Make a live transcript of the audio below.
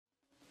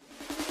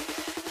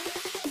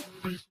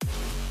Guys,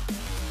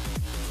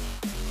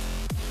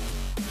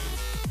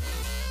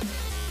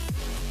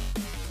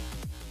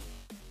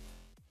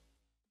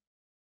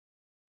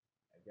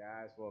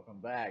 welcome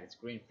back. It's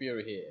Green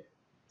Fury here.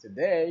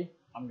 Today,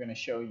 I'm going to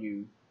show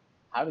you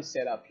how to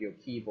set up your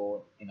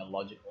keyboard in a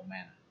logical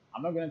manner.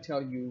 I'm not going to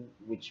tell you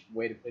which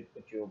way to put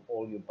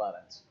all your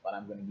buttons, but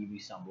I'm going to give you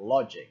some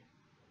logic.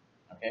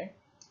 Okay?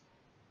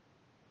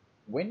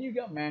 When you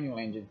got manual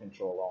engine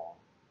control on,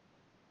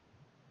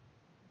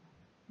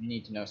 you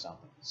need to know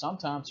something.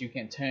 Sometimes you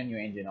can turn your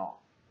engine off,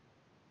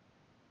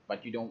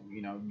 but you don't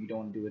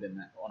do it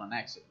on an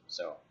accident.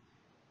 So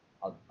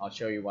I'll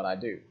show you what I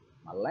do.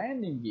 My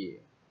landing gear,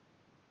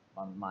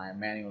 my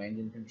manual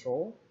engine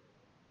control,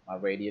 my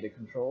radiator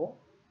control,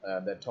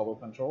 the toggle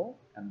control,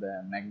 and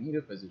the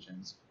magneto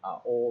positions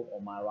are all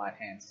on my right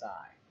hand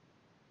side.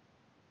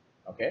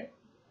 Okay,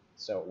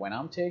 so when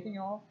I'm taking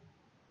off,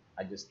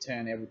 I just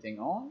turn everything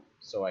on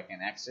so I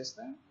can access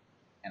them,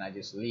 and I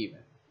just leave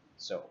it.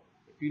 So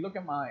if you look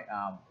at my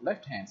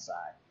left hand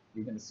side,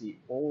 you're going to see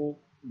all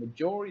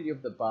majority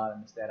of the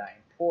buttons that are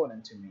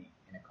important to me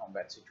in a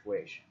combat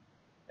situation.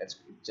 That's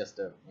just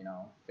a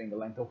finger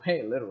length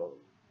away, literally.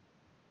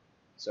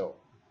 So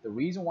the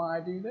reason why I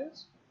do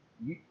this,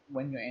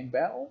 when you're in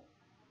battle,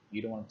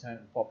 you don't want to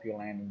pop your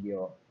landing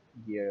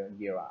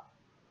gear out.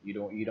 You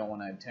don't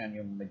want to turn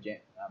your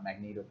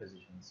magneto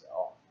positions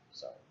off.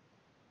 So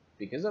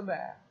because of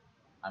that,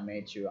 I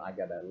made sure I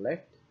got a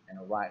left and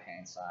a right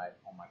hand side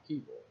on my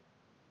keyboard.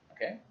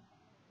 Okay.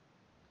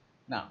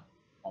 Now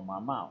on my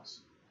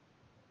mouse,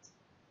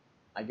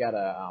 I got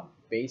a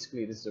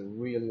basically this is a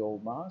really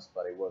old mouse,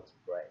 but it works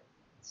great.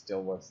 It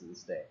still works to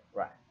this day,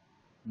 right?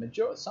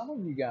 Some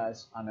of you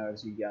guys, I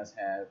notice you guys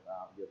have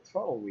your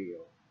throttle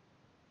wheel.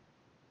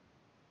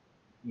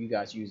 You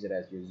guys use it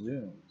as your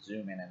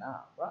zoom in and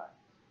out, right?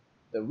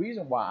 The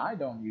reason why I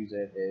don't use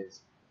it is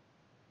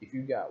if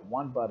you got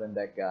one button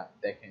that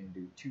can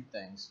do two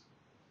things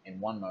in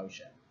one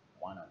motion,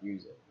 why not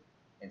use it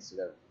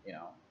instead of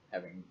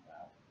having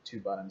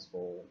two buttons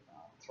for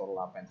throttle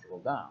up and throttle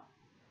down?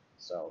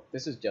 So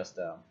this is just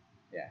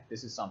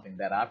this is something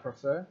that I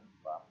prefer,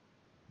 but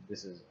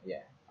this is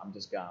I'm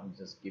just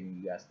giving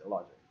you guys the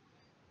logic.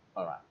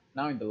 All right,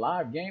 now in the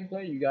live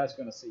gameplay, you guys are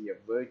gonna see a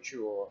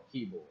virtual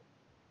keyboard,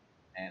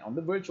 and on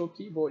the virtual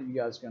keyboard, you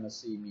guys are gonna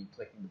see me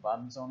clicking the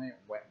buttons on it,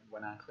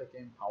 when I click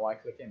in, how I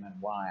click in, and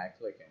why I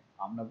click in.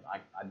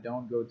 I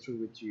don't go through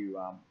with you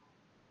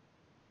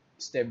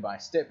step by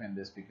step in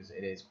this because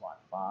it is quite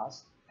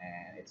fast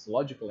and it's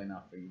logical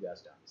enough for you guys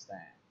to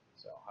understand.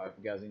 So I hope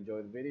you guys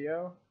enjoyed the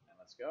video, and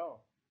let's go.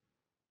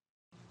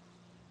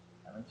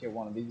 I haven't killed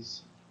one of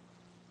these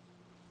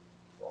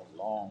for a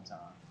long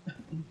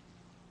time.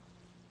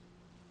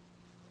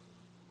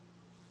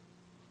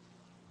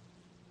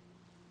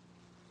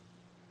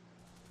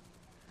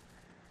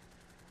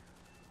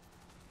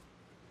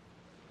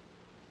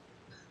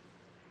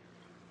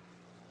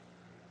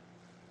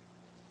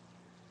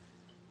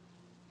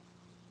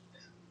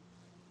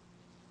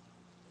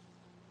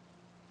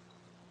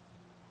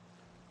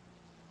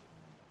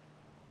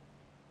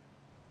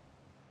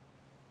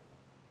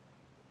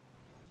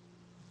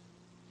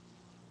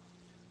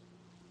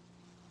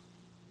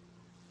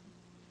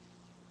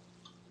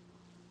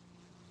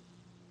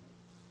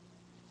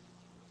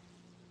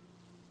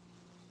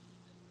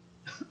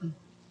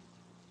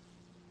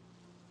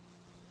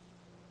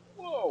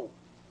 Whoa!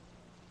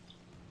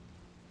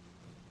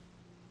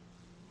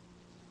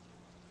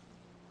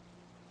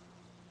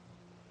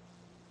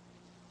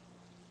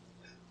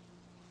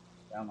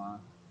 Come on.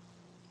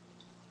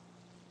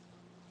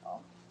 Oh,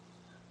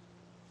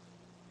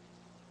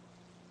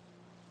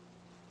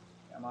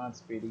 come on,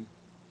 Speedy.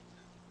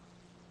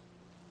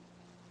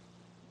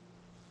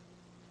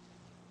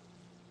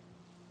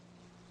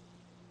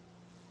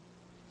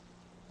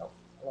 Oh,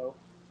 hello.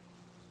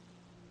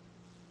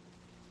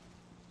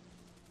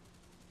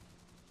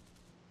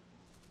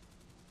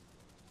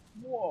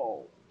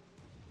 Whoa!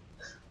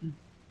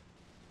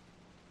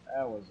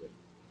 That was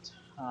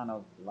a ton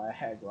of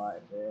lag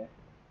right there.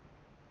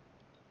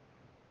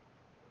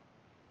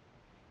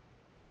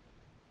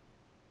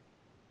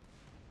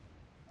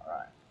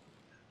 Alright.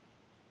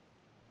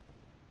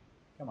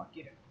 Come on,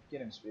 get him.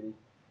 Get him, Speedy.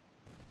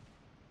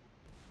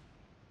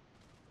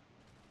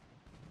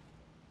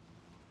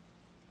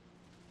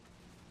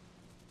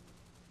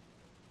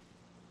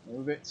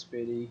 Move it,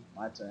 Speedy.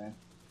 My turn.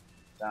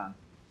 Done.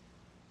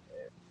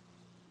 Yeah.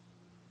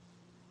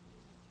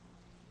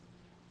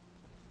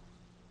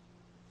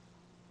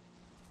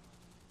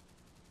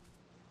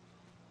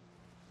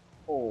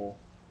 Oh.